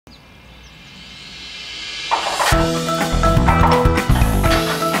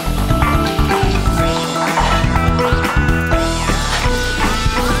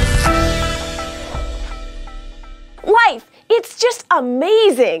just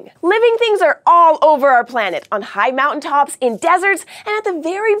amazing! Living things are all over our planet, on high mountaintops, in deserts, and at the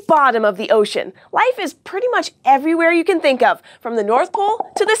very bottom of the ocean. Life is pretty much everywhere you can think of, from the North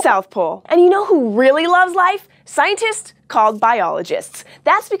Pole to the South Pole. And you know who really loves life? Scientists called biologists.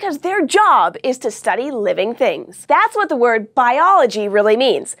 That's because their job is to study living things. That's what the word biology really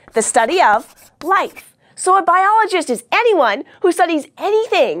means, the study of life. So a biologist is anyone who studies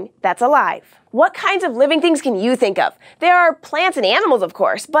anything that's alive. What kinds of living things can you think of? There are plants and animals, of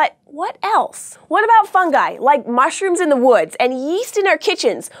course, but what else? What about fungi, like mushrooms in the woods and yeast in our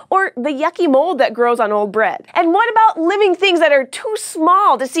kitchens, or the yucky mold that grows on old bread? And what about living things that are too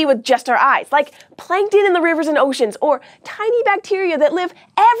small to see with just our eyes, like plankton in the rivers and oceans, or tiny bacteria that live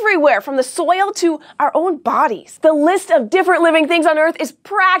everywhere from the soil to our own bodies? The list of different living things on Earth is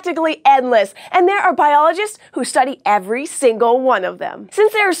practically endless, and there are biologists who study every single one of them.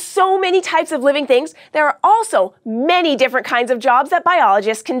 Since there are so many types of living things, there are also many different kinds of jobs that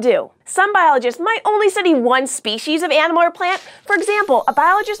biologists can do. Some biologists might only study one species of animal or plant. For example, a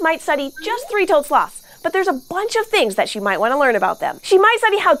biologist might study just three-toed sloths, but there's a bunch of things that she might want to learn about them. She might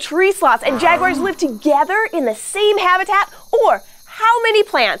study how tree sloths and jaguars live together in the same habitat, or how many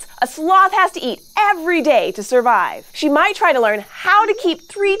plants a sloth has to eat every day to survive. She might try to learn how to keep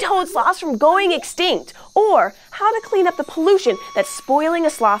three-toed sloths from going extinct, or how to clean up the pollution that's spoiling a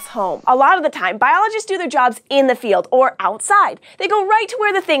sloth's home. A lot of the time, biologists do their jobs in the field or outside. They go right to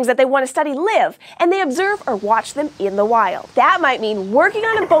where the things that they want to study live, and they observe or watch them in the wild. That might mean working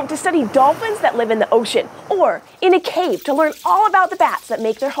on a boat to study dolphins that live in the ocean, or in a cave to learn all about the bats that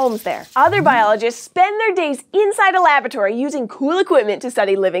make their homes there. Other biologists spend their days inside a laboratory using cool equipment to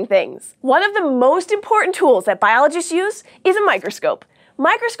study living things. One of the most important tools that biologists use is a microscope.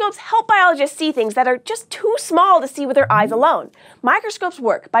 Microscopes help biologists see things that are just too small to see with their eyes alone. Microscopes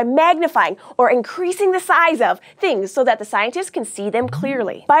work by magnifying or increasing the size of things so that the scientists can see them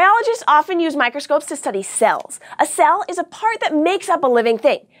clearly. Biologists often use microscopes to study cells. A cell is a part that makes up a living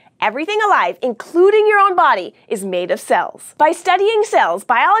thing. Everything alive, including your own body, is made of cells. By studying cells,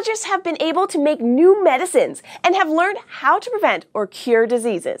 biologists have been able to make new medicines and have learned how to prevent or cure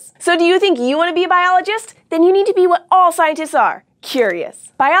diseases. So do you think you want to be a biologist? Then you need to be what all scientists are. Curious.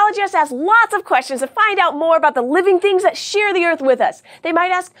 Biologists ask lots of questions to find out more about the living things that share the Earth with us. They might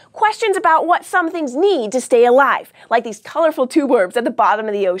ask questions about what some things need to stay alive, like these colorful tube worms at the bottom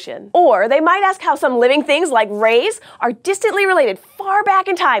of the ocean. Or they might ask how some living things, like rays, are distantly related far back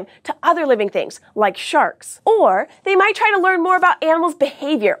in time to other living things, like sharks. Or they might try to learn more about animals'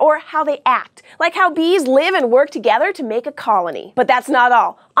 behavior or how they act, like how bees live and work together to make a colony. But that's not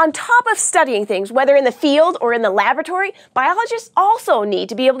all. On top of studying things, whether in the field or in the laboratory, biologists also need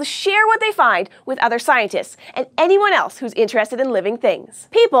to be able to share what they find with other scientists and anyone else who's interested in living things.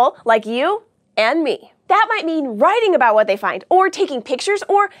 People like you and me. That might mean writing about what they find, or taking pictures,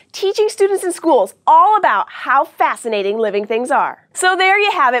 or teaching students in schools all about how fascinating living things are. So there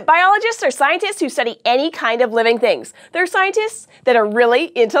you have it. Biologists are scientists who study any kind of living things. They're scientists that are really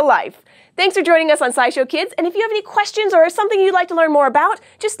into life. Thanks for joining us on SciShow Kids, and if you have any questions or something you'd like to learn more about,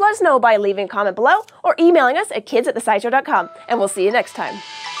 just let us know by leaving a comment below or emailing us at kids@thescishow.com, and we'll see you next time.